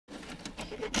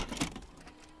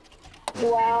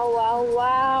Wow, wow,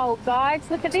 wow. Guys,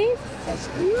 look at this.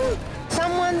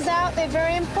 Someone's out there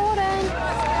very important.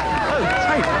 Oh,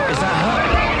 hey, is that her?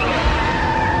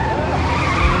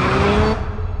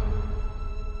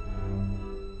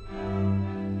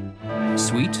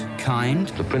 Sweet, kind.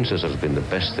 The princess has been the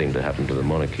best thing to happen to the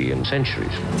monarchy in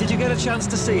centuries. Did you get a chance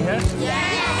to see her?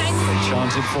 Yes! They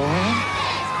chanted for her,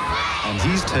 and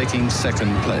he's taking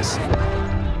second place.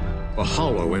 A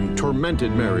hollow and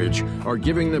tormented marriage are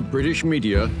giving the British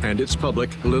media and its public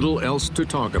little else to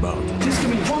talk about. Just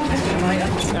give me 1 minute and I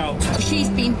am out. She's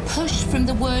been pushed from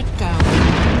the word go.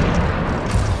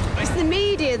 It's the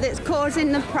media that's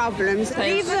causing the problems.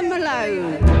 Leave them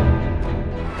alone.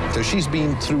 So she's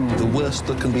been through the worst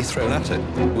that can be thrown at her.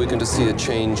 We're going to see a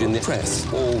change in the press.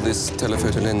 All this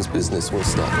telephoto lens business will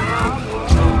stop.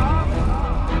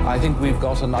 I think we've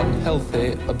got an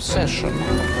unhealthy obsession.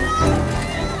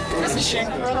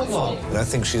 And I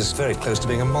think she's very close to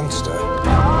being a monster.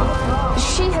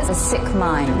 She has a sick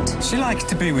mind. She likes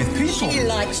to be with people. She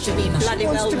likes to be bloody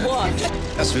well watched.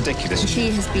 That's ridiculous.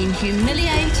 She has been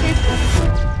humiliated.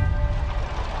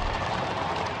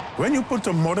 When you put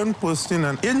a modern person in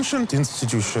an ancient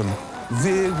institution,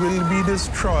 they will be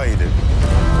destroyed.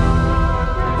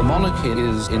 The monarchy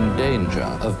is in danger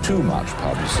of too much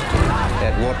publicity.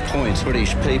 At what point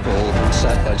British people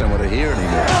said, I don't want to hear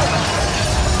anymore.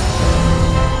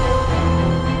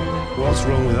 What's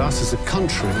wrong with us as a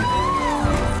country?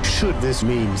 Should this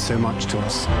mean so much to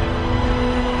us?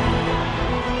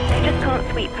 You just can't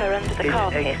sweep her under the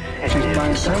carpet.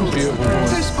 She's so beautiful.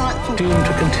 So spiteful. Doomed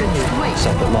to continue.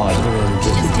 Separate lives of her own.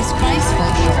 It's disgraceful.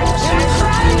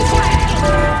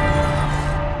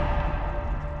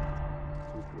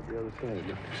 The other side,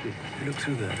 look, see. Look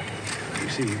through there.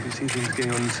 You can see things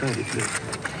going on inside it. Look.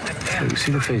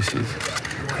 See the faces?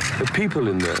 The people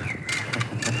in there.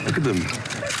 Look at them.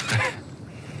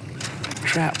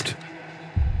 Trapped.